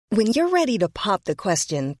When you're ready to pop the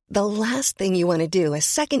question, the last thing you want to do is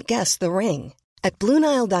second-guess the ring. At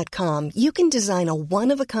BlueNile.com, you can design a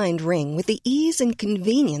one-of-a-kind ring with the ease and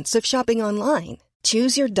convenience of shopping online.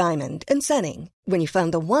 Choose your diamond and setting. When you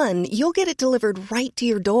find the one, you'll get it delivered right to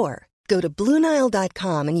your door. Go to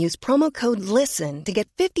BlueNile.com and use promo code LISTEN to get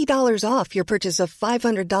 $50 off your purchase of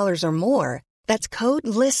 $500 or more. That's code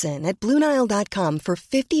LISTEN at BlueNile.com for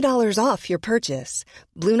 $50 off your purchase.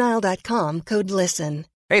 BlueNile.com, code LISTEN.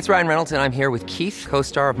 Hey, it's Ryan Reynolds, and I'm here with Keith,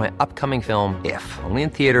 co-star of my upcoming film, If, only in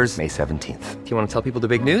theaters May 17th. Do you want to tell people the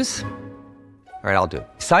big news? All right, I'll do it.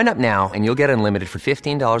 Sign up now and you'll get unlimited for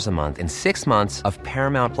 $15 a month and 6 months of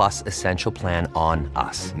Paramount Plus Essential Plan on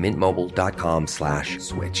us.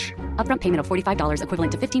 MintMobile.com/switch. Upfront payment of $45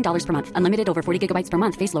 equivalent to $15 per month. Unlimited over 40 gigabytes per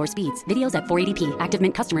month. Face lower speeds. Videos at 480p. Active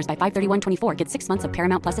Mint customers by 531.24 get 6 months of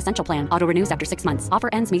Paramount Plus Essential Plan. Auto renews after 6 months. Offer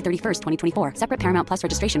ends May 31st, 2024. Separate Paramount Plus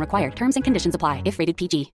registration required. Terms and conditions apply if rated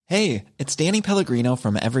PG. Hey, it's Danny Pellegrino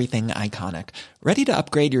from Everything Iconic. Ready to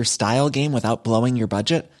upgrade your style game without blowing your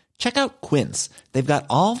budget? Check out Quince. They've got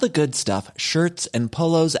all the good stuff, shirts and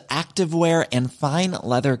polos, activewear, and fine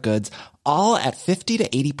leather goods, all at 50 to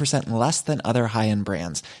 80% less than other high-end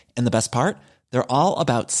brands. And the best part? They're all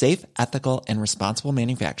about safe, ethical, and responsible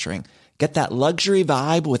manufacturing. Get that luxury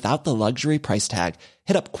vibe without the luxury price tag.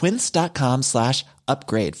 Hit up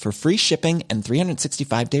quince.com/upgrade for free shipping and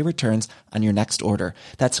 365-day returns on your next order.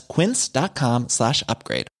 That's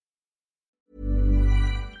quince.com/upgrade.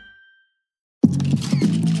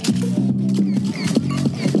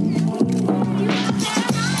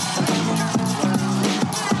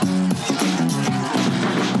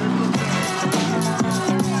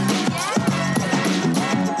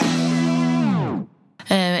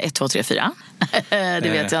 Ett, 2, 3, 4. Det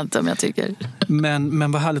vet jag inte om jag tycker.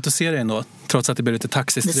 Men vad härligt att se dig ändå. Trots att det blir lite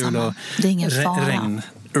taxistrul och det är ingen fara.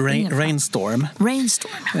 Rainstorm.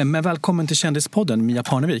 Men välkommen till Kändispodden, Mia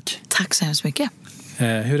Parnevik. Tack så hemskt mycket.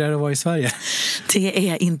 Hur är det att vara i Sverige? Det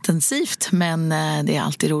är intensivt, men det är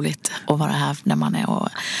alltid roligt att vara här när man är och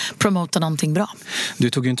promota någonting bra. Du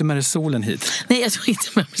tog ju inte med dig solen hit. Nej, jag tog inte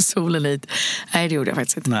med mig solen hit. Nej, det gjorde jag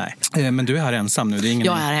faktiskt inte. Nej, men du är här ensam nu. Det är ingen...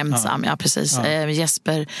 Jag är här ensam, ja precis. Ja.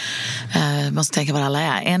 Jesper, måste tänka var alla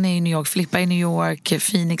är. En är i New York, Filippa i New York,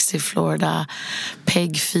 Phoenix i Florida,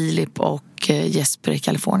 Peg, Filip och Jesper i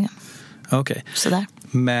Kalifornien. Okej. Sådär.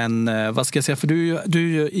 Men vad ska jag säga, för du är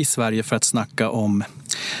ju i Sverige för att snacka om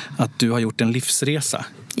att du har gjort en livsresa,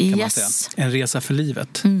 kan man säga. En resa för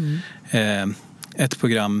livet. Ett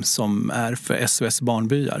program som är för SOS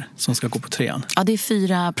Barnbyar som ska gå på 3:an. Ja, det är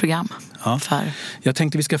 4 program. Ja. Jag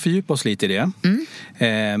tänkte vi ska fördjupa oss lite i det.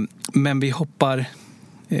 Men vi hoppar...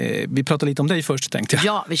 Vi pratar lite om dig först, tänkte jag.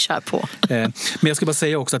 Ja, vi kör på. Men jag ska bara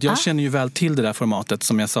säga också att jag känner ju väl till det där formatet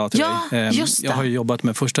som jag sa till dig. Just det. Jag har ju jobbat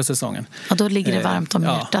med första säsongen. Och då ligger det varmt om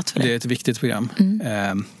hjärtat för dig. Det är ett viktigt program.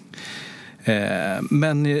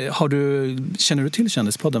 Men känner du till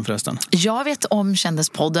Kändispodden förresten? Jag vet om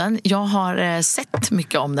Kändispodden. Jag har sett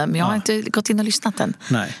mycket om den, men jag har inte gått in och lyssnat än.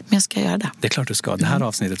 Nej. Men jag ska göra det. Det är klart du ska. Det här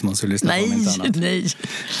avsnittet måste du lyssna på, om inte annat. Nej.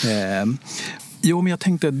 Jo, men jag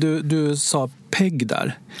tänkte, du sa Peg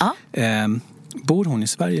där. Ja. Bor hon i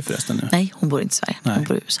Sverige förresten nu? Nej, hon bor inte i Sverige. Hon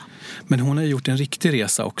bor i USA. Men hon har gjort en riktig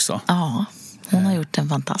resa också. Ja, hon har gjort en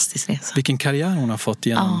fantastisk resa. Vilken karriär hon har fått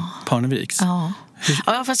genom Parneviks. Ja.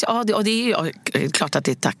 Ja, fast, och det är ju klart att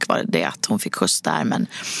det är tack vare det att hon fick skjuts där. Men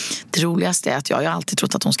det roligaste är att jag har alltid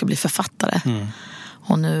trott att hon ska bli författare.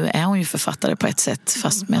 Och nu är hon ju författare på ett sätt,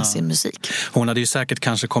 fast med sin musik. Hon hade ju säkert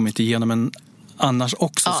kanske kommit igenom en annars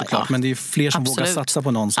också såklart. Men det är fler som vågar satsa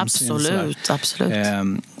på någon som Absolut.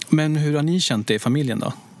 Men hur har ni känt det i familjen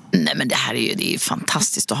då? Nej, men det är ju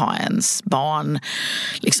fantastiskt att ha ens barn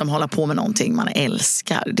liksom hålla på med någonting man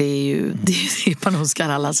älskar. Det är ju det man önskar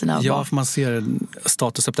alla sina barn. Ja, för man ser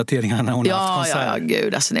statusuppdateringarna när hon har haft konsert. Ja,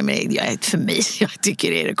 gud. Alltså, för mig, jag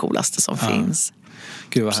tycker det är det coolaste som finns.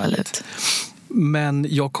 Gud vad härligt. Men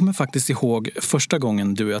jag kommer faktiskt ihåg första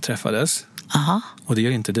gången du och jag träffades. Aha. Och det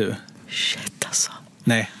gör inte du. Shit alltså.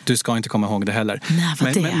 Nej, du ska inte komma ihåg det heller.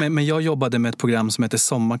 Nej, men jag jobbade med ett program som heter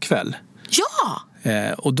Sommarkväll. Ja!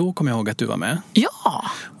 Och då kom jag ihåg att du var med. Ja!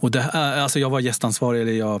 Och alltså jag var gästansvarig,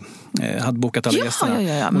 eller jag hade bokat alla gästerna.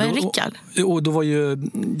 Ja. Men Rickard. Och då var ju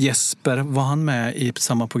Jesper, var han med i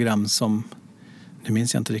samma program som... Nu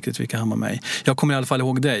minns jag inte riktigt vilka han var med i. Jag kommer i alla fall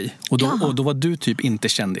ihåg dig. Och då var du typ inte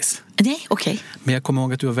kändis. Nej, okej. Men jag kommer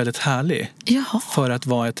ihåg att du var väldigt härlig. Jaha. För att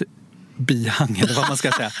vara ett bihang, eller vad man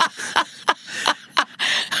ska säga.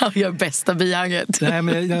 Jag är bästa bihanget. Nej,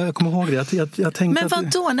 men jag kommer ihåg det. Jag tänkte men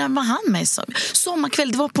vad då? När var han med?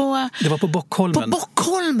 Sommarkväll, det var på Bockholmen. På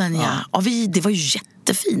Bockholmen, ja. Det var ju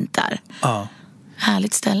jättefint där. Ja.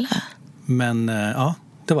 Härligt ställe. Men,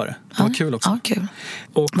 det var det. Det var kul också. Ja, kul.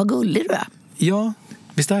 Och, vad gullig du är. Ja,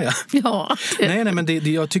 visst är jag? Ja. Nej,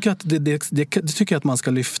 men jag tycker att det tycker jag att man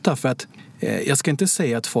ska lyfta, för att jag ska inte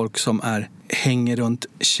säga att folk som hänger runt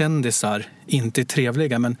kändisar inte är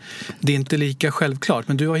trevliga, men det är inte lika självklart.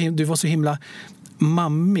 Men du var så himla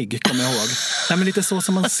mammig, kommer jag ihåg. Nej, men lite så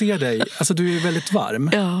som man ser dig. Alltså, du är väldigt varm.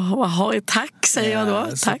 Ja, tack säger jag då.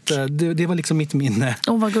 Tack. Så att, det var liksom mitt minne.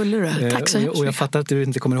 Vad gullig du är. Tack så mycket. Och jag fattar att du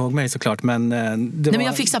inte kommer ihåg mig såklart, men men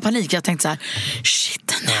jag fick så panik. Jag tänkte så här, shit,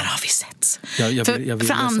 den där har vi sett.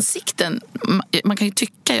 För ansikten, man kan ju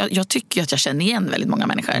tycka, jag tycker ju att jag känner igen väldigt många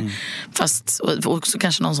människor. Fast, och också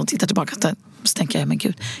kanske någon som tittar tillbaka, så tänker jag, men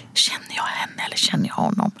gud, känner jag henne eller känner jag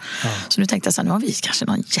honom? Så nu tänkte jag så här, nu har vi kanske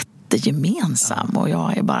någon jättegemensam och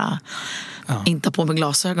jag är bara inte på med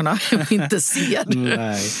glasögonen och inte ser.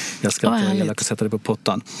 Nej, jag ska inte sätta det på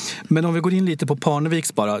pottan. Men om vi går in lite på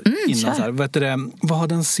Parneviks bara innan så här, vad har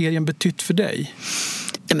den serien betytt för dig?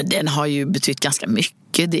 Ja, men den har ju betytt ganska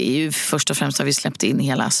mycket. Det är ju först och främst att vi släppte in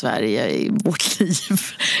hela Sverige i vårt liv,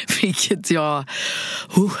 vilket jag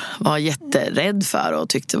var jätterädd för och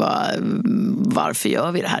tyckte varför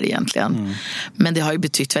gör vi det här egentligen? Men det har ju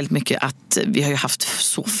betytt väldigt mycket att vi har ju haft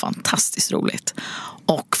så fantastiskt roligt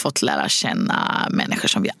och fått lära känna människor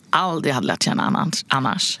som vi aldrig hade lärt känna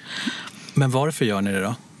annars. Men varför gör ni det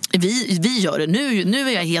då? Vi gör det. Nu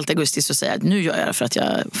är jag helt egoistisk och säger att nu gör jag det för att jag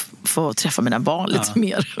får träffa mina barn lite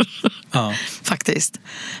mer. Faktiskt.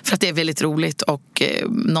 För att det är väldigt roligt och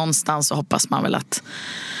någonstans så hoppas man väl att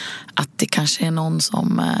det kanske är någon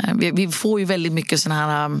som... Vi får ju väldigt mycket såna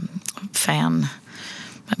här fan...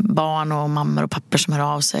 barn och mammor och pappor som hör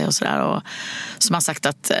av sig och sådär, och som har sagt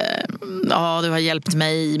att du har hjälpt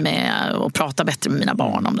mig med att prata bättre med mina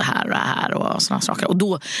barn om det här och sådana saker. Och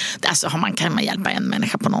då alltså, kan man hjälpa en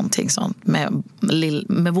människa på någonting sånt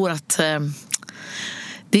med vårat...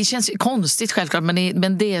 Det känns konstigt självklart,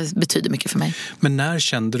 men det betyder mycket för mig. Men när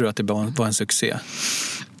kände du att det var en succé?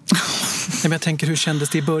 Men jag tänker, hur kändes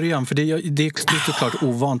det i början? För det är såklart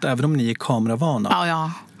ovant, även om ni är kameravana.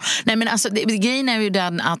 Ja. Nej, men alltså, grejen är ju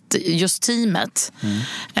den att just teamet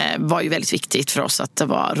var ju väldigt viktigt för oss, att det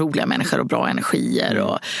var roliga människor och bra energier.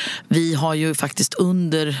 Och vi har ju faktiskt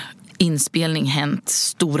under inspelning hänt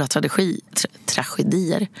stora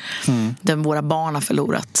tragedier där våra barn har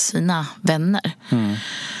förlorat sina vänner.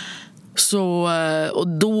 Så, och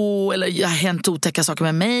då, eller det har hänt otäcka saker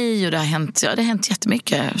med mig och det har hänt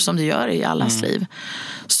jättemycket som det gör i allas liv.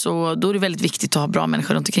 Så då är det väldigt viktigt att ha bra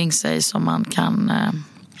människor runt omkring sig som man kan...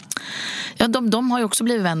 de har ju också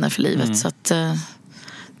blivit vänner för livet, så att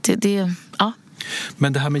ja.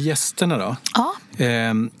 Men det här med gästerna då? Ja.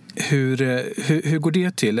 Hur går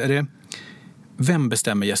det till? Vem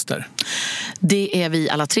bestämmer gäster? Det är vi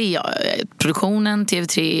alla tre. Produktionen,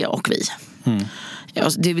 TV3 och vi.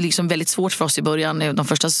 Det är liksom väldigt svårt för oss i början, de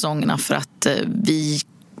första säsongerna, för att vi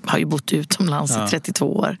har ju bott utomlands i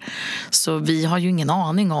 32 år. Så vi har ju ingen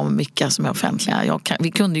aning om vilka som är offentliga.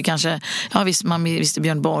 Vi kunde ju kanske... man visste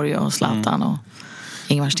Björn Borg och Zlatan och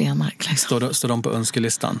Ingmar Stenmark. Liksom. Står de på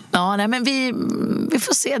önskelistan? Ja, nej, men vi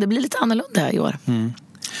får se. Det blir lite annorlunda i år.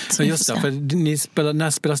 Så just det, för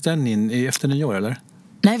när spelas den in? Efter nyår, eller?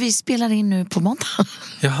 Nej, vi spelar in nu på måndag.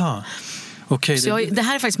 Jaha. Okay, så det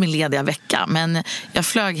här är faktiskt min lediga vecka, men jag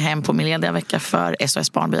flög hem på min lediga vecka för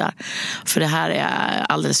SOS Barnbyar, för det här är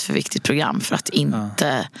alldeles för viktigt program för att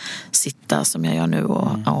inte sitta som jag gör nu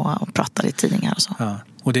och prata i tidningar och så. Ja.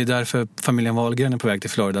 Och det är därför familjen Wahlgren är på väg till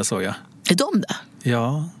Florida, såg jag. Är de det?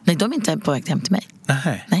 Ja. Nej, de är inte på väg hem till mig.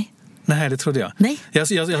 Nej, det trodde jag. Nej.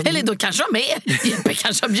 Eller då kanske de är. Jeppe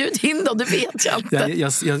kanske har bjudit in dem, det vet jag inte.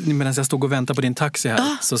 Medan jag stod och väntade på din taxi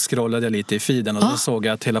här så scrollade jag lite i feeden och då såg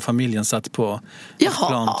jag att hela familjen satt på ett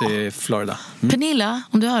plan till Florida. Pernilla,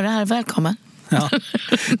 om du hör det här, välkommen. Ja,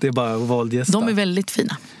 det är bara valdgäster. De är väldigt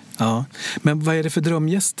fina. Ja. Men vad är det för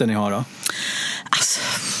drömgäster ni har då? Alltså,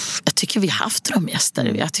 jag tycker vi har haft drömgäster.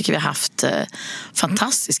 Jag tycker vi har haft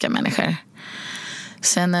fantastiska människor.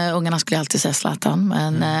 Sen ungarna skulle alltid säga Zlatan,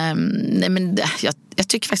 men jag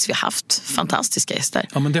tycker faktiskt vi har haft fantastiska gäster.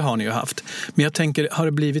 Ja, men det har ni ju haft. Men jag tänker, har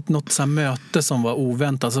det blivit något så här möte som var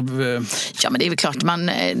oväntat? Alltså, ja, men det är väl klart.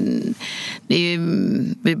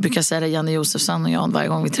 Vi brukar säga det, Janne Josefsson och jag, varje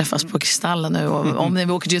gång vi träffas på Kristallen nu. Och om vi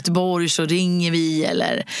åker till Göteborg så ringer vi,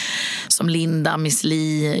 eller som Linda, Miss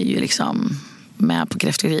Li är ju liksom... med på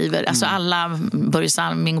Kräftgriver. Alltså alla, Börje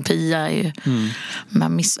Salming och Pia är ju alla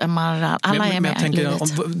är med. Men jag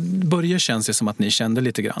tänker, Börje känns ju som att ni kände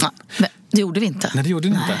lite grann. Det gjorde vi inte. Nej, det gjorde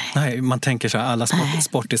ni inte. Nej, man tänker så här, alla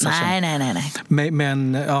sportisar. Nej.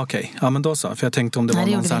 Men okej. Ja, men då så. För jag tänkte om det var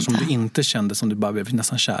någon så här som du inte kände, som du bara blev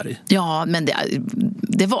nästan kär i. Ja, men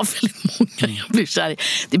det var väldigt många jag blev kär i.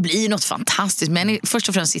 Det blir något fantastiskt. Men först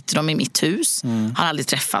och främst sitter de i mitt hus. Har aldrig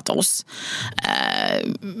träffat oss.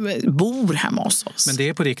 Bor hemma hos oss. Men det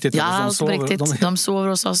är på riktigt? Ja, på riktigt. De sover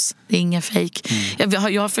hos oss. Det är ingen fejk.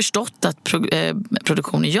 Jag har förstått att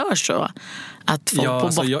produktionen gör så. Att folk på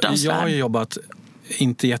borta. Jag har ju jobbat,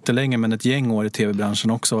 inte jättelänge, men ett gäng år i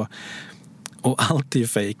tv-branschen också. Och allt är ju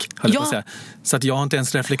fake, höll jag på att säga. Så att jag har inte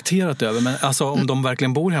ens reflekterat över, men alltså om de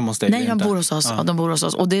verkligen bor hemma hos dig. Nej, de bor hos oss. Ja. De bor hos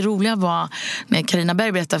oss. Och det roliga var när Carina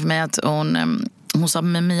Berg berättade för mig att hon sa,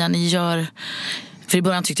 men Mia, ni gör... För i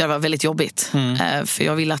början tyckte jag det var väldigt jobbigt. För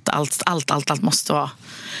jag vill att allt måste vara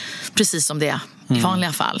precis som det är i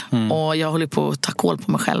vanliga fall. Och jag håller på att ta koll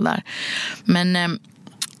på mig själv där. Men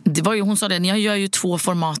det var ju, hon sa det, ni gör ju 2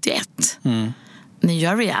 format i ett. Ni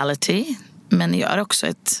gör reality, men ni gör också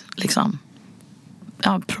ett liksom,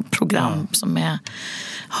 program som är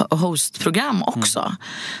hostprogram också.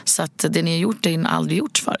 Så att det ni har gjort är aldrig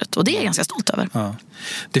gjort förut. Och det är jag ganska stolt över. Ja.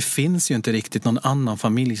 Det finns ju inte riktigt någon annan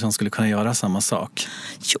familj som skulle kunna göra samma sak.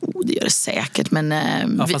 Jo, det gör det säkert, men...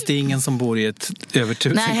 fast det är ingen som bor i ett över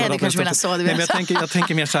 1000 kvadratmeter. Nej, det kanske menar så. Nej, men jag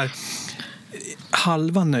tänker mer så här,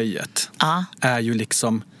 halva nöjet är ju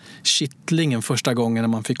liksom kittlingen första gången när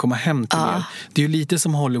man fick komma hem till er. Det är ju lite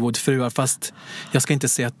som Hollywoodfruar, fast jag ska inte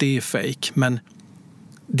säga att det är fake, men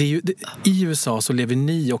det är ju, i USA så lever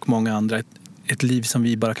ni och många andra ett liv som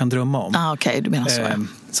vi bara kan drömma om. Okej, du menar så.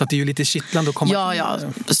 Så att det är ju lite kittlande att komma... Ja,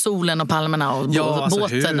 solen och palmerna och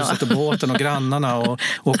båten. Huset och båten och grannarna och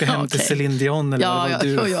åka hem till Céline Dion eller vad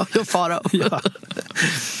du... Ja, fara. Ja.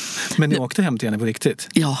 Men ni åkte hem till henne på riktigt?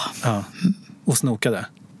 Ja. Och snokade?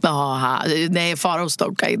 Ja, nej, fara och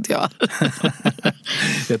snokade inte jag.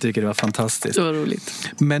 Jag tycker det var fantastiskt. Det var roligt.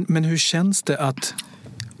 Men hur känns det att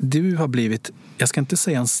du har blivit, jag ska inte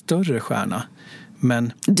säga en större stjärna,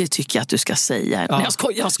 men... Det tycker jag att du ska säga. Ja. Jag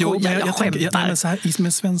skojar, jag skämtar. Men så här,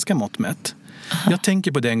 med svenska mått mätt. Jag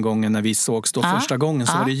tänker på den gången när vi sågs då första gången,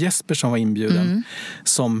 så var det Jesper som var inbjuden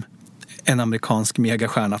som en amerikansk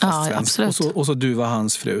megastjärna, fast svensk. Och så du var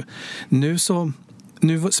hans fru.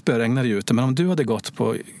 Nu spöregnar det ute, men om du hade gått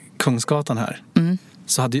på Kungsgatan här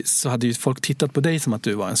så hade ju folk tittat på dig som att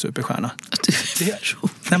du var en superstjärna.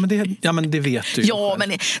 Men det vet du. Ja,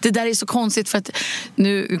 men det där är så konstigt, för att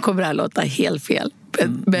nu kommer det här låta helt fel.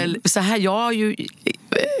 Men så här, jag har ju,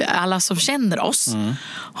 alla som känner oss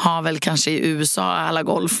har väl kanske i USA, alla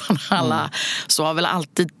golfarna, alla så har väl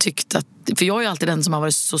alltid tyckt att, för jag är ju alltid den som har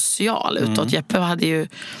varit social utåt. Jeppe hade ju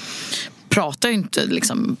pratar ju inte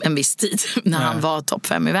liksom en viss tid när han var topp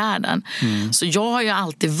 5 i världen. Så jag har ju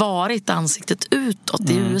alltid varit ansiktet utåt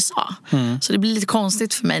i USA. Så det blir lite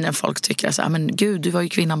konstigt för mig när folk tycker så här, men gud, du var ju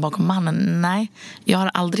kvinnan bakom mannen. Nej, jag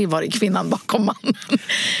har aldrig varit kvinnan bakom mannen.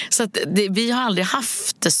 Så att vi har aldrig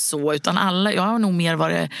haft det så, utan jag har nog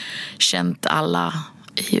mer känt alla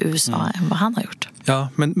i USA än vad han har gjort. Ja,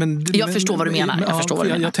 men jag förstår vad du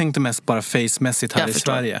menar. Jag tänkte mest bara facemässigt här i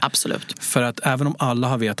Sverige. Absolut. För att även om alla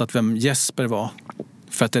har vetat vem Jesper var,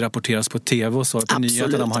 för att det rapporteras på tv och så, på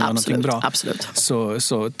nyheterna om han gör någonting bra,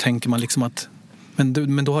 så tänker man liksom att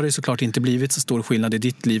men då har det såklart inte blivit så stor skillnad i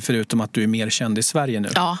ditt liv, förutom att du är mer känd i Sverige nu.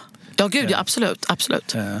 Ja gud,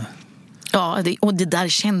 absolut. Ja, och det där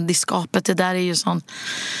kändisskapet, det där är ju sån...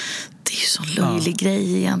 Det är ju så löjlig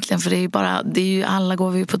grej egentligen, för det är ju alla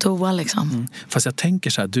går vi på toa liksom. Fast jag tänker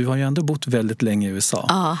så här, du har ju ändå bott väldigt länge i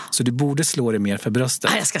USA. Så du borde slå dig mer för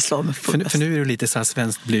bröstet. Nej, jag ska slå mig för bröstet. För nu är du lite så här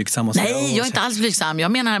svenskt blygsam och så. Nej, jag är inte alls blygsam.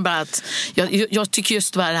 Jag menar bara att jag tycker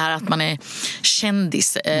just det här att man är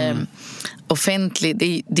kändis,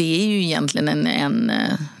 offentlig, det är ju egentligen en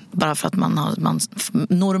bara för att man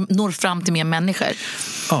når fram till mer människor.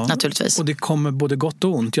 Ja, naturligtvis. Och det kommer både gott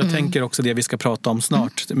och ont. Jag tänker också det vi ska prata om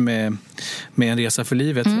snart med en resa för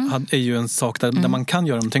livet är ju en sak där man kan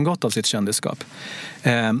göra någonting gott av sitt kändisskap.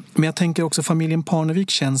 Men jag tänker också familjen Parnevik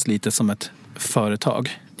känns lite som ett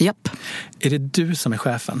företag. Japp. Är det du som är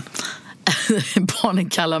chefen? Barnen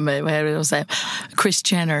kallar mig, vad är det de säger?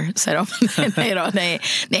 Kris Jenner, säger de.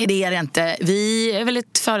 Nej, det är det inte. Vi är väl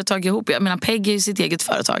ett företag ihop. Jag menar, Peg är ju sitt eget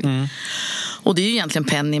företag. Och det är ju egentligen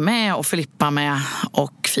Penny med och Filippa med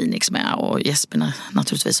och Phoenix med och Jesper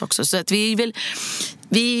naturligtvis också. Så att vi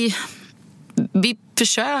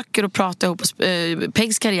försöker att prata ihop.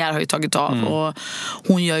 Pegs karriär har ju tagit av och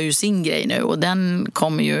hon gör ju sin grej nu och den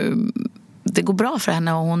kommer ju... Det går bra för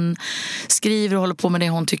henne och hon skriver och håller på med det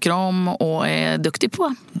hon tycker om och är duktig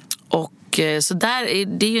på. Och så där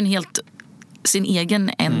det är ju en helt sin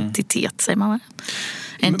egen entitet, säger man.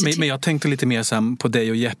 Men jag tänkte lite mer så här på dig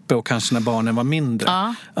och Jeppe och kanske när barnen var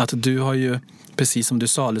mindre. Att du har ju, precis som du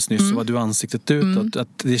sa alldeles nyss, så var du ansiktet utåt. Att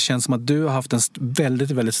det känns som att du har haft en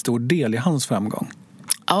väldigt, väldigt stor del i hans framgång.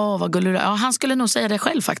 Vad gullig du är. Han skulle nog säga det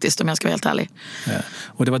själv faktiskt, om jag ska vara helt ärlig. Ja.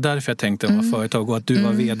 Och det var därför jag tänkte om företag och att du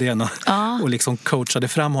var vd:n och liksom coachade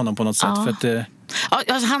fram honom på något sätt. För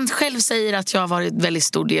att han själv säger att jag har varit väldigt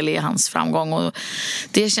stor del i hans framgång, och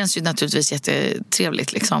det känns ju naturligtvis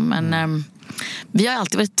jättetrevligt liksom. Men vi har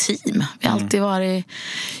alltid varit team. Vi har alltid varit...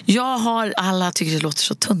 Alla tycker det låter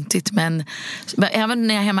så tuntigt, men även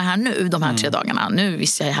när jag är hemma här nu, de här 3 dagarna, nu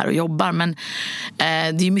visst jag är här och jobbar, men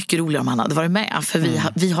det är mycket roligare om han hade varit med, för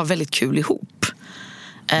vi har väldigt kul ihop.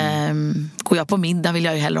 Går jag på middag vill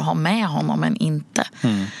jag ju hellre ha med honom än inte.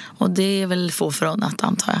 Och det är väl få förunnat,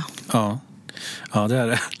 antar jag. Ja, det är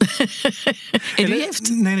det. Är du gift?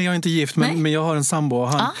 Nej, jag är inte gift, men jag har en sambo.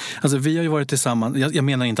 Alltså, vi har ju varit tillsammans. Jag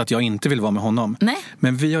menar inte att jag inte vill vara med honom. Nej.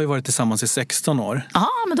 Men vi har ju varit tillsammans i 16 år. Ja,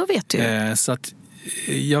 men då vet du. Så att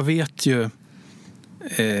jag vet ju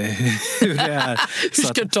hur det är. Hur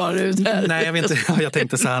ska du ta det ut här? Nej, jag vet inte. Jag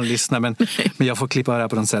tänkte så här, han lyssnar, men jag får klippa det här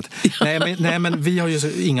på något sätt. Nej, men vi har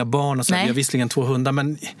ju inga barn och så. Vi har visserligen 2 hundar,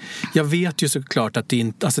 men jag vet ju såklart att det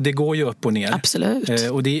inte, alltså det går ju upp och ner.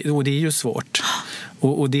 Absolut. Och det är ju svårt.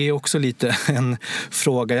 Och det är också lite en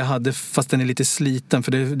fråga jag hade, fast den är lite sliten,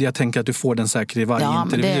 för jag tänker att du får den säkert i varje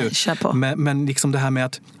intervju. Men det kör på. Men liksom det här med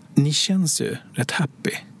att ni känns ju rätt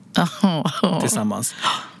happy tillsammans.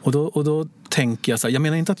 Och då tänker jag så här, jag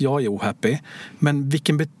menar inte att jag är ohappy, men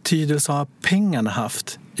vilken betydelse har pengarna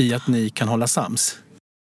haft i att ni kan hålla sams?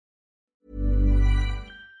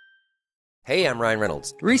 Hey, I'm Ryan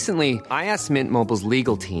Reynolds. Recently, I asked Mint Mobile's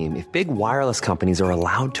legal team if big wireless companies are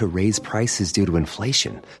allowed to raise prices due to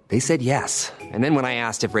inflation. They said yes. And then when I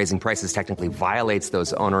asked if raising prices technically violates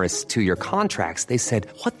those onerous 2-year contracts, they said,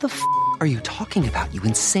 "What the f*** are you talking about, you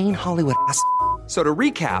insane Hollywood ass?" So to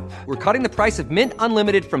recap, we're cutting the price of Mint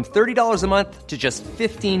Unlimited from $30 a month to just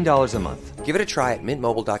 $15 a month. Give it a try at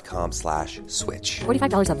mintmobile.com/switch.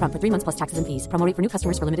 $45 up front for 3 months plus taxes and fees. Promo rate for new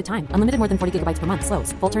customers for limited time. Unlimited more than 40 gigabytes per month.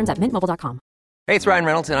 Slows full terms at mintmobile.com. Hey, it's Ryan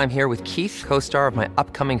Reynolds, and I'm here with Keith, co-star of my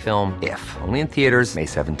upcoming film, If, only in theaters May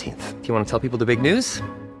 17th. Do you want to tell people the big news?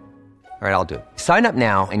 All right, I'll do it. Sign up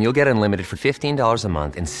now and you'll get unlimited for $15 a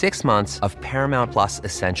month and 6 months of Paramount Plus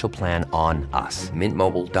Essential Plan on us.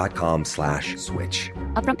 mintmobile.com/switch.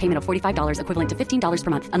 Upfront payment of $45 equivalent to $15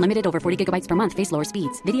 per month. Unlimited over 40 gigabytes per month. Face lower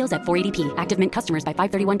speeds. Videos at 480p. Active Mint customers by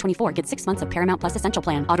 531.24 get 6 months of Paramount Plus Essential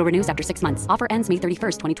Plan. Auto renews after 6 months. Offer ends May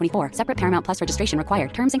 31st, 2024. Separate Paramount Plus registration required.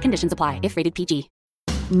 Terms and conditions apply if rated PG.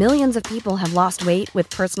 Millions of people have lost weight with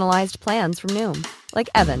personalized plans from Noom.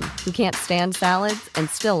 Like Evan, who can't stand salads and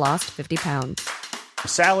still lost 50 pounds.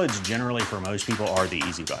 Salads generally for most people are the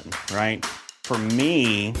easy button, right? For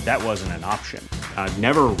me, that wasn't an option. I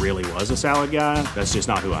never really was a salad guy. That's just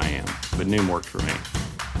not who I am. But Noom worked for me.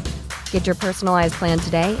 Get your personalized plan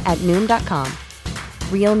today at Noom.com.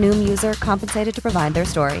 Real Noom user compensated to provide their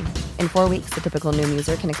story. In 4 weeks, the typical Noom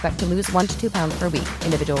user can expect to lose 1 to 2 pounds per week.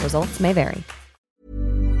 Individual results may vary.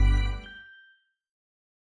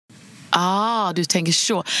 Du tänker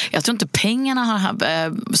så. Jag tror inte pengarna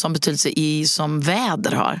har som betydelse som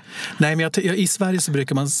väder har. Nej, men i Sverige så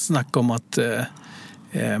brukar man snacka om att...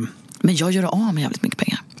 Men jag gör av med jävligt mycket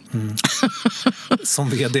pengar. Som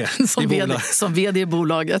vd som vd i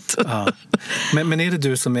bolaget. Ja. Men är det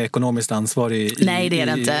du som är ekonomiskt ansvarig Nej, det är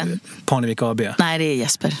det inte. Parnevik AB? Nej, det är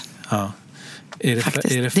Jesper. Ja. Det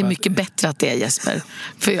är mycket bättre att det är Jesper.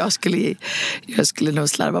 För jag skulle nog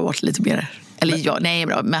slarva bort lite mer.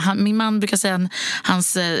 Men min man brukar säga att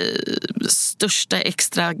hans största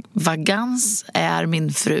extravagans är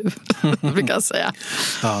min fru. Brukar jag säga.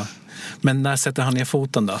 Ja. Men när sätter han ner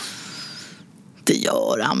foten då? Det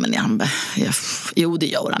gör han, men det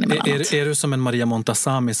gör han emellanåt. Är du som en Maria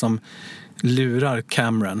Montazami som lurar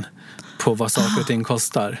Cameron på vad saker och ting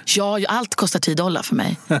kostar? Ja, allt kostar $10 för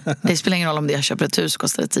mig. Det spelar ingen roll om det jag köper ett hus,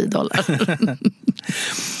 kostar det $10.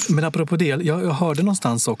 Men apropå det, jag hörde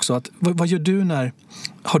någonstans också att vad gör du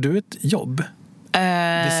har du ett jobb? Jag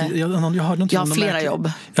har flera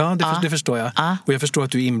jobb. Ja, det förstår jag. Och jag förstår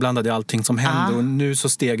att du är inblandad i allting som händer. Och nu så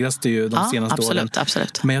stegras det ju de senaste åren.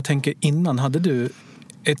 Absolut. Men jag tänker, innan hade du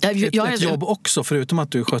ett jobb också, förutom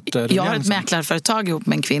att du skötte rulliansen? Jag har ett mäklarföretag ihop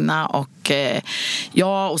med en kvinna. Och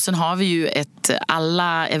sen har vi ju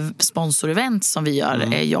alla sponsorevent som vi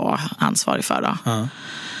gör är jag ansvarig för då.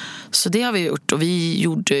 Så det har vi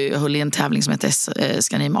gjort, och jag höll i en tävling som heter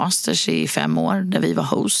Scandinavian Masters i 5 år där vi var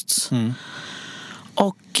hosts.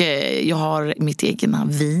 Och jag har mitt egna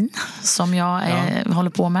vin som jag håller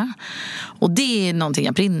på med. Och det är någonting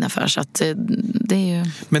jag brinner för. Så att det är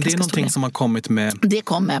ju. Men det är någonting som har kommit med. Det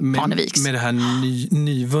kom med Parneviks. Med det här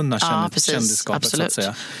nyvunna kändisskapet, absolut. så att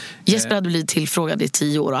säga. Jesper hade blivit tillfrågad i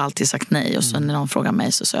 10 år och alltid sagt nej. Och sen när någon frågar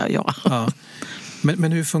mig så sa jag ja.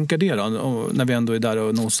 Men hur funkar det då, när vi ändå är där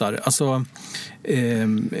och nosar? Alltså,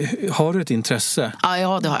 har du ett intresse?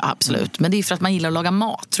 Ja, det har jag absolut. Men det är för att man gillar att laga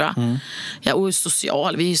mat, tror jag. Jag är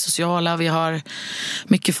social. Vi är sociala, vi har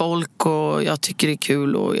mycket folk och jag tycker det är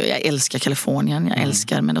kul. Och jag älskar Kalifornien, jag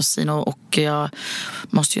älskar Mendocino. Och jag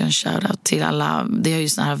måste göra en shoutout till alla. Det har ju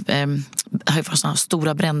såna här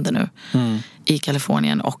stora bränder nu i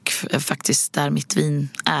Kalifornien. Och faktiskt där mitt vin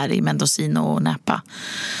är i Mendocino och Napa.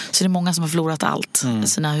 Så det är många som har förlorat allt.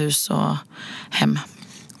 Sina hus och hem.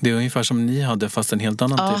 Det är ungefär som ni hade, fast en helt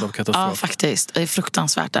annan typ av katastrof. Ja, faktiskt. Det är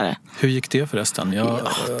fruktansvärt där. Hur gick det förresten?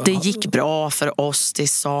 Det gick bra för oss. Det är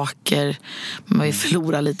saker. Man vill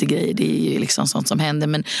förlora lite grejer. Det är ju liksom sånt som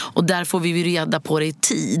händer. Och där får vi ju reda på det i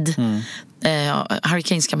tid.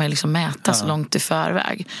 Hurricanes kan man ju liksom mäta så långt i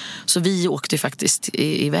förväg. Så vi åkte faktiskt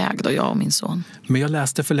iväg då, jag och min son. Men jag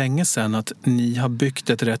läste för länge sedan att ni har byggt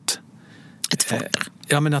ett fort.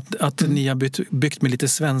 Ja, men att ni har byggt med lite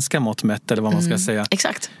svenska mått mätt, eller vad man ska säga.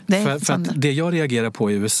 Exakt. För att det jag reagerar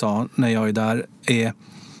på i USA när jag är där är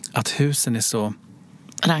att husen är så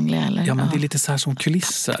rangliga, eller? Ja, men det är lite så här som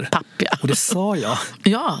kulisser. Pappiga. Och det sa jag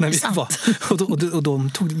när vi var. Och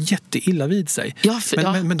de tog jätteilla vid sig.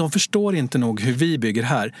 Men de förstår inte nog hur vi bygger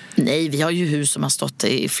här. Nej, vi har ju hus som har stått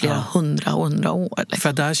i flera hundra år. Liksom.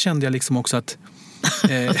 För där kände jag liksom också att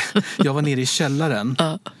jag var nere i källaren.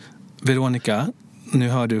 Veronica, nu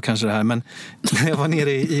hör du kanske det här, men när jag var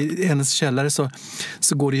nere i hennes källare så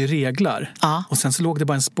går det ju reglar. Och sen så låg det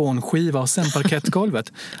bara en spånskiva och sen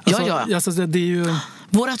parkettgolvet. Alltså, det är ju...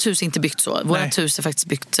 Vårat hus är inte byggt så. Vårat hus är faktiskt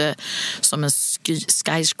byggt som en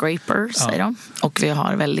skyscraper, säger de. Och vi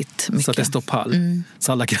har väldigt mycket... Så att det står pall.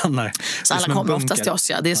 Så alla grannar. Så alla kommer oftast till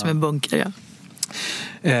oss, det är som en bunker,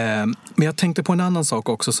 Men jag tänkte på en annan sak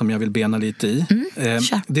också som jag vill bena lite i.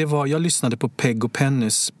 Det var, jag lyssnade på Peg och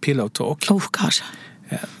Pennys Pillow Talk. Kanske.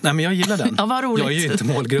 Nej, men jag gillar den. Ja, vad roligt. Jag är ju inte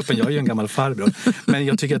målgruppen, jag är ju en gammal farbror. Men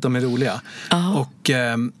jag tycker att de är roliga. Och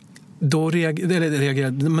då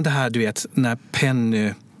reagerade, men det här, du vet, när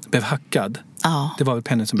Penny blev hackad. Det var väl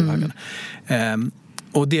Penny som blev hackad.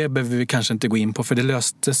 Och det behöver vi kanske inte gå in på, för det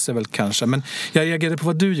löste sig väl kanske. Men jag reagerade på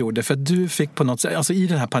vad du gjorde, för att du fick på något sätt, alltså i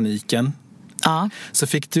den här paniken, så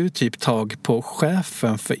fick du typ tag på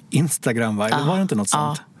chefen för Instagram, va? Eller var det inte något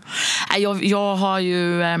sånt? Jag har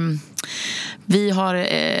ju... Vi har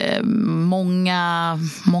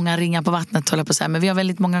många ringar på vattnet, håller jag på att säga. Men vi har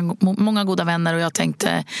väldigt många goda vänner. Och jag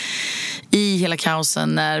tänkte, i hela kaosen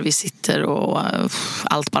när vi sitter och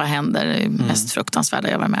allt bara händer, det mest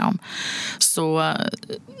fruktansvärda jag var med om, så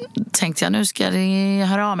tänkte jag, nu ska jag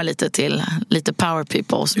höra av mig lite till lite power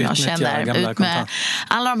people som jag känner. Ut med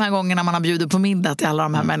alla de här gångerna man har bjudit på middag till alla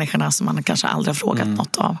de här människorna som man kanske aldrig har frågat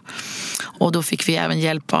något av. Och då fick vi även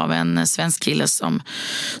hjälp av en svensk kille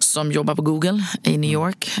som jobbar på Google i New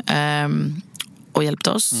York och hjälpte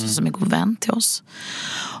oss, som är god vän till oss.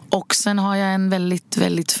 Och sen har jag en väldigt,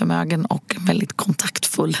 väldigt förmögen och väldigt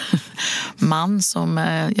kontaktfull man som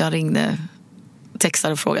jag ringde,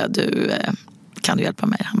 textade och frågade, kan du hjälpa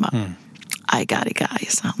mig? Han bara, I got it,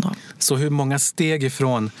 guys. Så hur många steg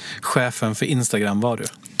ifrån chefen för Instagram var du?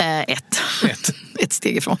 Ett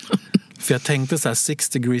steg ifrån. För jag tänkte så här 6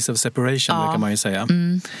 degrees of separation, det kan man ju säga.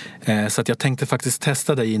 Så att jag tänkte faktiskt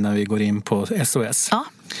testa dig innan vi går in på SOS.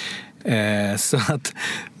 Så att,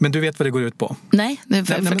 men du vet vad det går ut på? Nej, det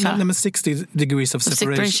förklara. Nej, men 60 degrees of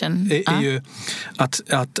separation är ju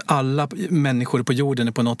att alla människor på jorden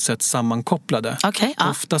är på något sätt sammankopplade.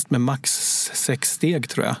 Oftast med max 6 steg,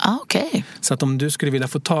 tror jag. Så att om du skulle vilja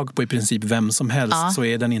få tag på i princip vem som helst, så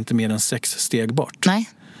är den inte mer än 6 steg bort. Nej.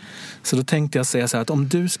 Så då tänkte jag säga så här, att om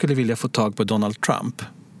du skulle vilja få tag på Donald Trump,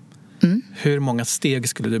 hur många steg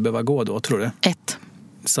skulle du behöva gå då, tror du? 1.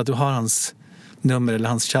 Så att du har hans nummer eller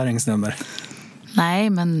hans kärringsnummer? Nej,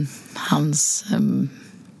 men hans...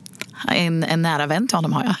 en nära vän till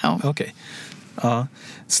honom har jag. Okej. Ja.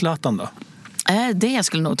 Zlatan då? Det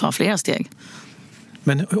skulle nog ta flera steg.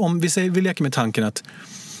 Men om vi leker med tanken att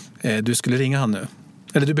du skulle ringa han nu.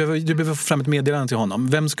 Eller du behöver få fram ett meddelande till honom.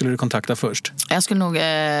 Vem skulle du kontakta först? Jag skulle nog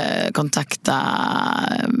kontakta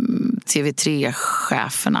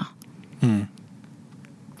TV3-cheferna.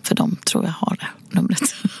 För de tror jag har det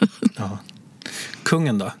numret.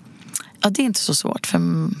 Kungen då? Ja, det är inte så svårt,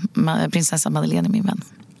 för prinsessa Madeleine är min vän.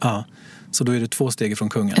 Ja, så då är det 2 steg från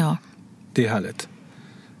kungen. Ja. Det är härligt.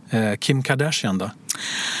 Kim Kardashian då?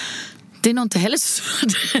 Det är nog inte heller så.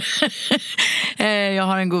 Jag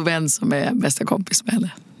har en god vän som är bästa kompis med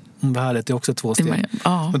henne. Det här är också 2 steg.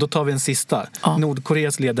 Men då tar vi en sista.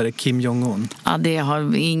 Nordkoreas ledare Kim Jong-un. Ja, det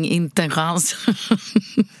har inte en chans.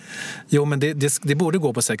 Jo, men det borde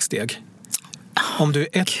gå på 6 steg. Om du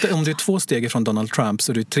är 2 steg ifrån Donald Trump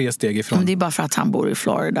så är du 3 steg ifrån... Men det är bara för att han bor i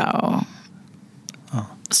Florida och...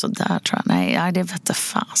 Så där tror jag. Nej, det vet jag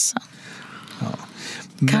fasen. Ja.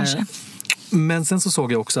 Kanske. Men sen så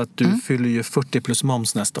såg jag också att du fyller ju 40 plus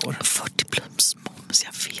moms nästa år. 40 plus moms,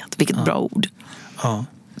 jag vet. Vilket bra ord. Ja.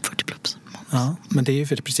 40 plus moms. Ja, men det är ju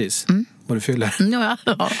för precis vad du fyller. Ja.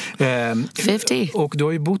 50. Och du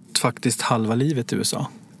har ju bott faktiskt halva livet i USA.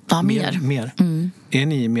 Ja, mer. Är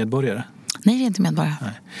ni medborgare? Nej, vi är inte medborgare.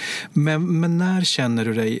 Nej. Men när känner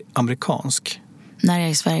du dig amerikansk? När jag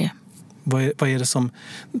är i Sverige. Vad är det som...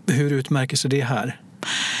 Hur utmärker sig det här?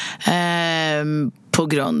 På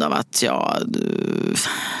grund av att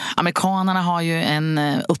amerikanerna har ju en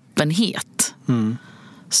öppenhet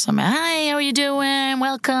som är hi, how are you doing?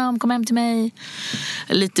 Welcome, kom hem till mig.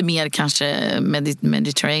 Lite mer kanske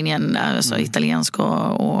Mediterranean, alltså italiensk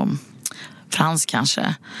och fransk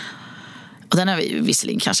kanske. Och den har vi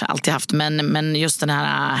visserligen kanske alltid haft, men just den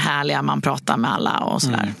här härliga man pratar med alla och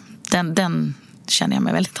sådär. Den känner jag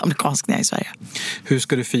mig väldigt amerikansk när jag är i Sverige. Hur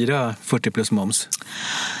ska du fira 40 plus moms?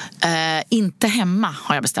 Inte hemma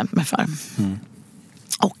har jag bestämt mig för.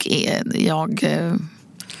 Och jag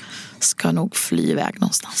ska nog fly iväg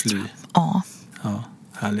någonstans. Fly? Ja. Ja,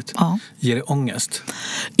 härligt. Ja. Ger det ångest?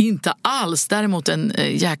 Inte alls. Däremot en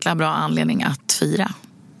jäkla bra anledning att fira.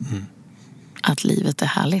 Att livet är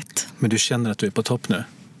härligt. Men du känner att du är på topp nu?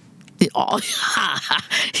 Ja,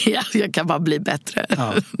 jag kan bara bli bättre.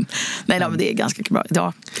 Ja. Nej, men det är ganska bra.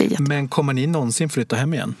 Ja, det är jättebra. Men kommer ni någonsin flytta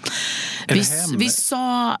hem igen?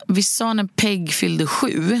 Vi sa när Peg fyllde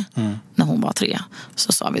 7, när hon var 3,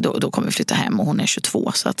 så sa vi då kommer vi flytta hem, och hon är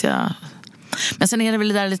 22. Så att men sen är det väl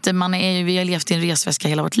det där lite, vi har levt i en resväska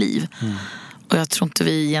hela vårt liv. Och jag tror inte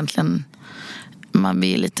vi egentligen...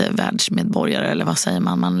 Vi är lite världsmedborgare, eller vad säger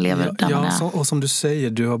man? Man lever där man är. Och som du säger,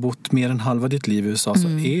 du har bott mer än halva ditt liv i USA, så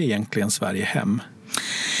är egentligen Sverige hem.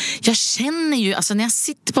 Jag känner ju, alltså när jag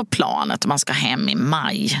sitter på planet och man ska hem i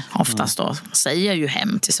maj, oftast då säger jag ju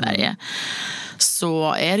hem till Sverige,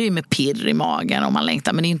 så är det ju med pirr i magen och man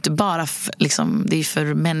längtar. Men det är ju inte bara liksom, det är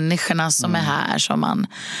för människorna som är här som man...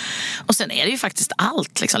 Och sen är det ju faktiskt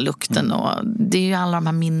allt, liksom lukten och det är ju alla de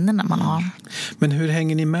här minnena man har. Men hur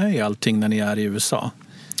hänger ni med i allting när ni är i USA?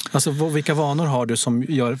 Alltså vilka vanor har du som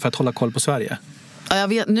gör för att hålla koll på Sverige? Jag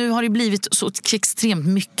vet, nu har det blivit så extremt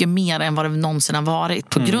mycket mer än vad det någonsin har varit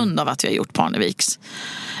på grund av att vi har gjort Parneviks.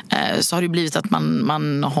 Så har det blivit att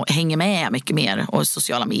man hänger med mycket mer, och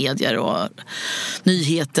sociala medier och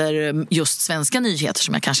nyheter, just svenska nyheter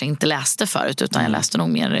som jag kanske inte läste förut, utan jag läste nog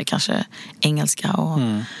mer kanske engelska och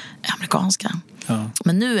amerikanska. Ja.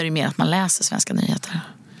 Men nu är det mer att man läser svenska nyheter.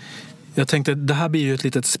 Jag tänkte, det här blir ju ett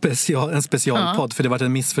litet en specialpodd, för det har varit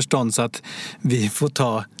en missförstånd, så att vi får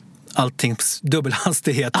ta allting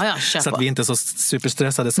dubbelhastighet, så att vi inte är så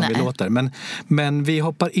superstressade som vi låter. Men vi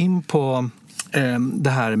hoppar in på det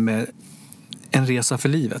här med en resa för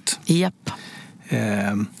livet. Japp.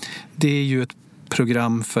 Det är ju ett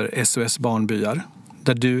program för SOS Barnbyar,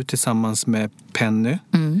 där du tillsammans med Penny,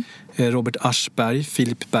 Robert Aschberg,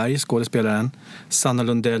 Filip Berg, skådespelaren, Sanna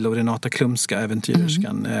Lundell och Renata Klumska,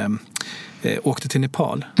 äventyrerskan, åkte till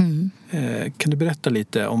Nepal. Kan du berätta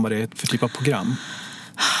lite om vad det är för typ av program?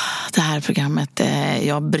 Det här programmet,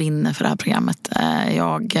 jag brinner för det här programmet.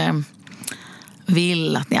 Jag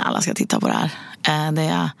vill att ni alla ska titta på det här.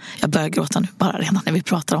 Jag börjar gråta nu bara redan när vi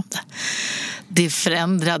pratar om det. Det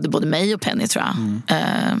förändrade både mig och Penny, tror jag.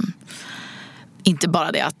 Inte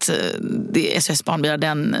bara det att det är SOS Barnbyar,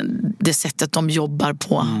 det sättet de jobbar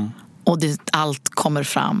på, och allt kommer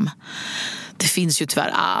fram. Det finns ju tyvärr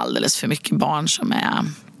alldeles för mycket barn som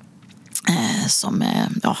är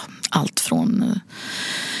allt från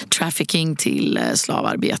trafficking till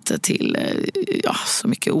slavarbete till så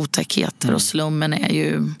mycket otäckheter. Och slummen är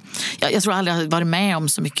ju... Jag tror aldrig jag har varit med om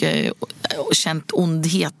så mycket och känt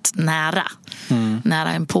ondhet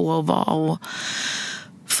nära en på och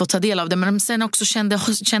få ta del av det. Men sen också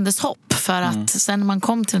kändes hopp, för att sen när man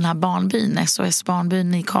kom till den här barnbyn, SOS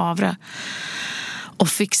Barnbyn i Kavre, och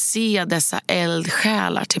fick se dessa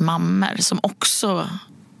eldsjälar till mammor som också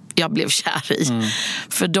jag blev kär i.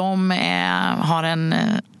 För de har en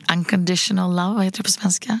unconditional love, vad heter det på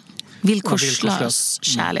svenska? Villkorslös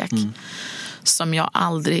kärlek. Som jag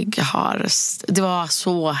aldrig har... Det var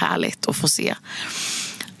så härligt att få se.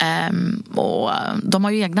 Och de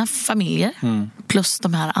har ju egna familjer, plus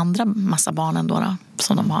de här andra massa barnen då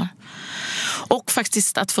som de har. Och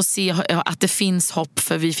faktiskt att få se att det finns hopp,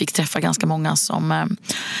 för vi fick träffa ganska många som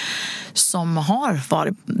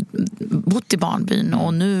har bott i barnbyn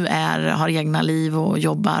och nu har egna liv och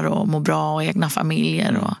jobbar och mår bra och egna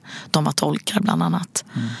familjer, och de var tolkar bland annat.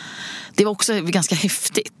 Det var också ganska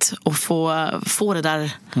häftigt att få det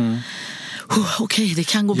där okej, det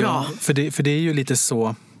kan gå bra. För det är ju lite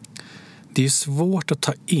så, det är svårt att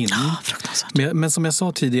ta in. Men som jag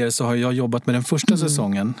sa tidigare så har jag jobbat med den första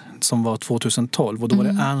säsongen som var 2012, och då var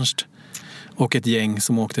det Ernst och ett gäng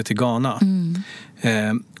som åkte till Ghana.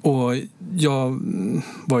 Och jag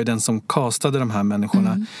var ju den som castade de här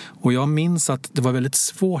människorna. Och jag minns att det var väldigt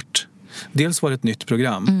svårt. Dels var det ett nytt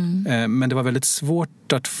program, men det var väldigt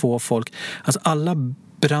svårt att få folk. Alltså alla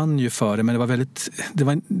brann ju för det, men det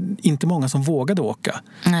var inte många som vågade åka.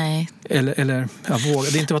 Nej. Eller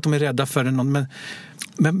vågade. Det är inte att de är rädda för det,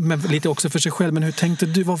 men lite också för sig själv. Men hur tänkte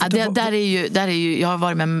du? Där är ju, jag har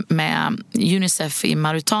varit med Unicef i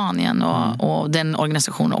Mauritanien och den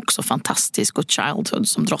organisationen är också fantastisk, och Childhood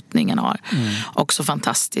som drottningen har också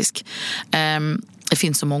fantastisk. Det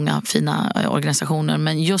finns så många fina organisationer,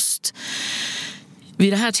 men just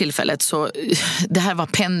vid det här tillfället så det här var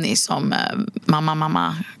Penny som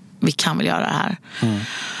mamma, vi kan väl göra det här.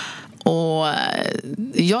 Och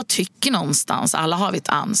jag tycker någonstans, alla har vi ett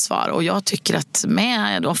ansvar, och jag tycker att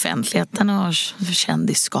med offentligheten och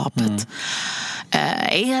kändisskapet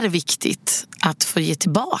är det viktigt att få ge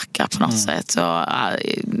tillbaka på något sätt. Och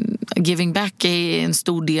giving back är en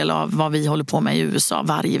stor del av vad vi håller på med i USA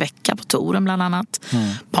varje vecka på touren bland annat.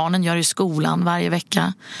 Barnen gör i skolan varje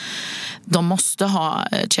vecka. De måste ha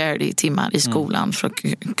charity-timmar i skolan för att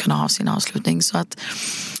kunna ha sin avslutning. Så att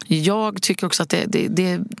jag tycker också att det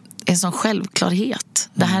är en sån självklarhet.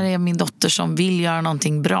 Det här är min dotter som vill göra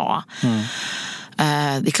någonting bra. Det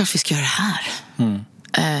är klart vi ska göra det här.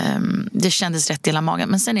 Det kändes rätt i hela magen.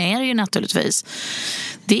 Men sen är det ju naturligtvis,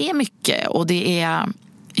 det är mycket, och det är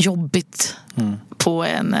jobbigt på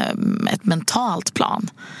ett mentalt plan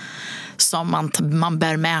som man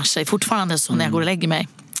bär med sig fortfarande. Så när jag går och lägger mig,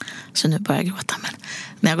 så nu börjar jag gråta, men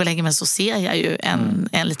när jag går och lägger mig så ser jag ju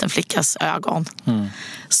en liten flickas ögon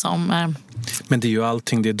som... Men det är ju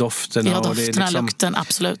allting, det är dofterna. Ja, dofterna, och det är liksom, lukten,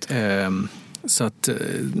 absolut. Så att,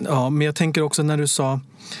 ja, men jag tänker också när du sa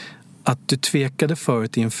att du tvekade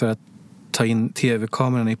förut inför att ta in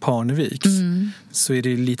tv-kameran i Parneviks, så är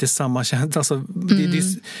det lite samma känsla. Alltså,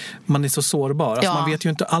 man är så sårbar. Alltså, man vet ju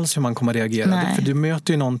inte alls hur man kommer reagera. Nej. För du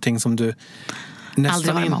möter ju någonting som du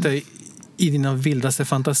nästan inte i dina vildaste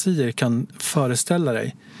fantasier kan föreställa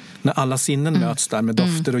dig. När alla sinnen möts där med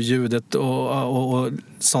dofter och ljudet och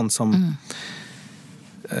sånt som...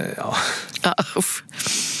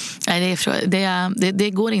 Nej, det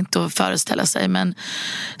går inte att föreställa sig, men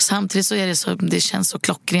samtidigt så är det så, det känns så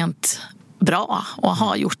klockrent bra att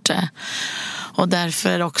ha gjort det, och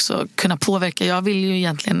därför också kunna påverka. Jag vill ju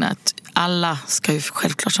egentligen att alla ska ju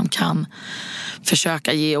självklart som kan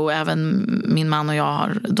försöka ge, och även min man och jag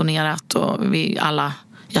har donerat, och vi alla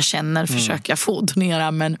jag känner försöka få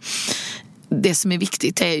donera, men det som är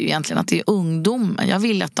viktigt är ju egentligen att det är ungdomen. Jag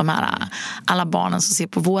vill att de här alla barnen som ser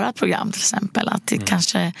på våra program till exempel, att det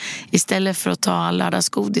kanske istället för att ta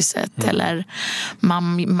lördagsgodiset eller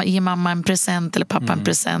ge mamma en present eller pappa en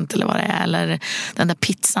present eller vad det är, eller den där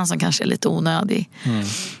pizzan som kanske är lite onödig,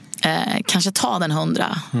 kanske ta den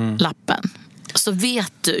 100-lappen. Så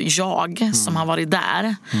vet du, jag som har varit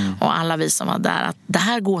där och alla vi som var där, att det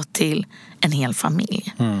här går till en hel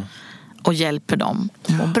familj och hjälper dem att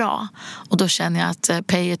må bra. Och då känner jag att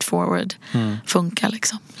pay it forward funkar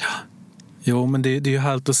liksom. Ja. Jo, men det är ju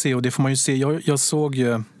härligt att se, och det får man ju se. Jag såg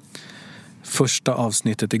ju första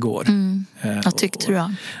avsnittet igår. Vad tyckte du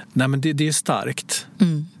då? Nej, men det är starkt.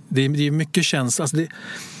 Det är mycket känsla. Alltså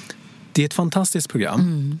det är ett fantastiskt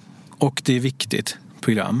program och det är viktigt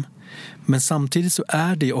program. Men samtidigt så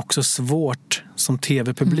är det också svårt som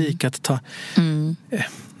tv-publik att ta...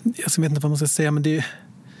 Jag vet inte vad man ska säga, men det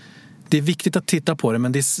är viktigt att titta på det,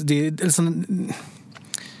 men det är liksom,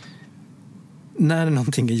 när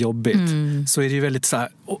någonting är jobbigt så är det ju väldigt så här,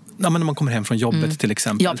 när man kommer hem från jobbet till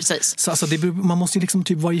exempel. Ja, precis. Så alltså man måste ju liksom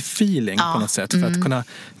typ vara i feeling på något sätt för att kunna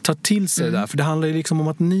ta till sig det där. För det handlar ju liksom om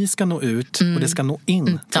att ni ska nå ut och det ska nå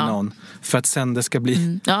in till någon för att sen det ska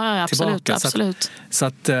bli tillbaka. Absolut. Så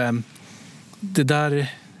att det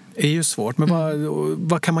där är ju svårt. Men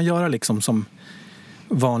vad kan man göra liksom som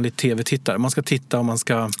vanlig tv-tittare? Man ska titta och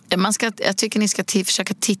jag tycker ni ska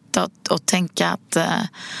försöka titta och tänka att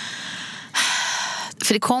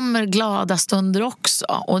för det kommer glada stunder också,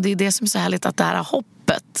 och det är det som är så härligt, att det här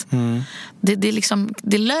hoppet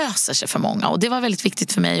det löser sig för många, och det var väldigt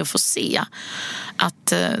viktigt för mig att få se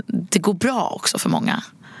att det går bra också för många.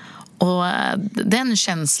 Och den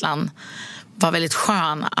känslan var väldigt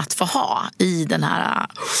skön att få ha i den här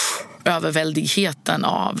överväldigheten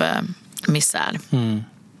av misär.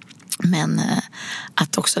 Men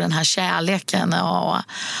att också den här kärleken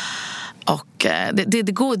och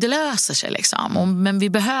det löser sig liksom. Men vi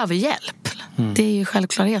behöver hjälp. Det är ju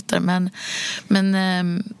självklarheter.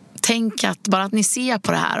 Men tänk att bara att ni ser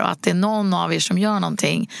på det här och att det är någon av er som gör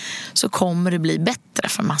någonting, så kommer det bli bättre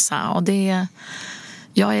för massa. Och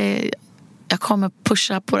jag kommer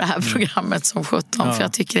pusha på det här programmet som 17, för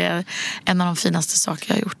jag tycker det är en av de finaste saker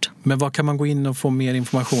jag har gjort. Men vad kan man gå in och få mer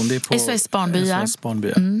information? Det är på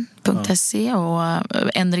SOS-barnbyar.se och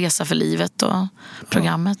En resa för livet och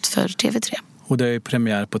programmet för TV3. Och det är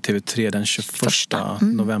premiär på TV3 den 21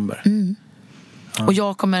 november. Och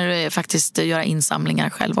jag kommer faktiskt göra insamlingar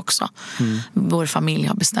själv också. Vår familj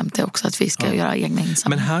har bestämt det också, att vi ska göra egna insamlingar.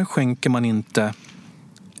 Men här skänker man inte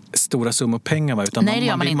stora summor pengar, va? Utan nej, det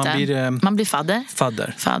gör man inte. Man blir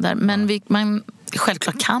fadder. Men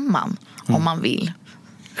självklart kan man, om man vill,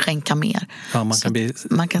 skänka mer. Ja, man kan bli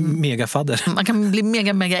megafadder. Man kan bli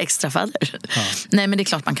mega extra fadder. Nej, men det är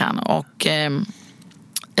klart man kan.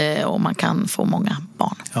 Och man kan få många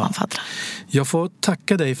barn man faddrar. Jag får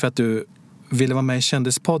tacka dig för att du ville vara med i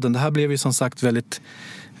Kändispodden. Det här blev ju som sagt väldigt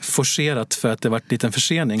forcerat för att det varit en liten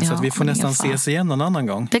försening. Så att vi får nästan ses igen någon annan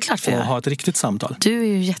gång. Det är klart vi och ha ett riktigt samtal. Du är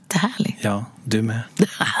ju jättehärlig. Ja, du med.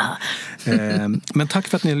 Men tack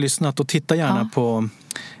för att ni har lyssnat, och titta gärna på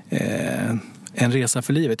En resa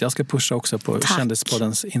för livet. Jag ska pusha också på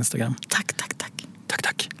Kändispoddens Instagram. Tack.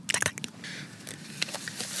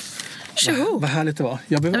 Vad härligt det var.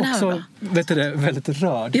 Jag blev också väldigt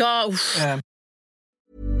rörd. Ja,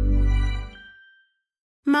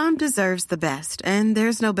 Mom deserves the best, and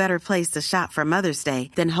there's no better place to shop for Mother's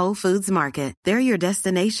Day than Whole Foods Market. They're your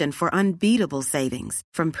destination for unbeatable savings,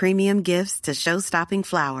 from premium gifts to show-stopping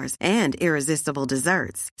flowers and irresistible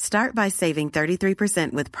desserts. Start by saving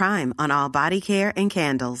 33% with Prime on all body care and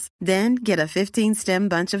candles. Then get a 15-stem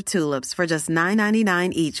bunch of tulips for just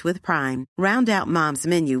 $9.99 each with Prime. Round out Mom's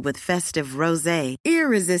menu with festive rosé,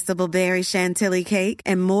 irresistible berry chantilly cake,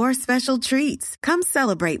 and more special treats. Come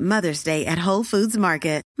celebrate Mother's Day at Whole Foods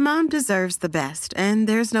Market. Mom deserves the best, and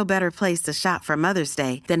there's no better place to shop for Mother's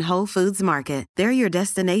Day than Whole Foods Market. They're your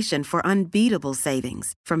destination for unbeatable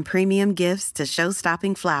savings, from premium gifts to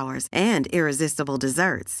show-stopping flowers and irresistible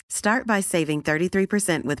desserts. Start by saving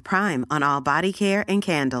 33% with Prime on all body care and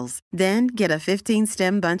candles. Then get a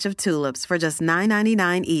 15-stem bunch of tulips for just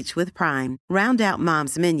 $9.99 each with Prime. Round out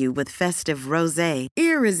Mom's menu with festive rosé,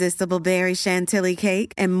 irresistible berry chantilly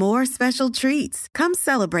cake, and more special treats. Come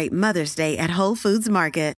celebrate Mother's Day at Whole Foods Market.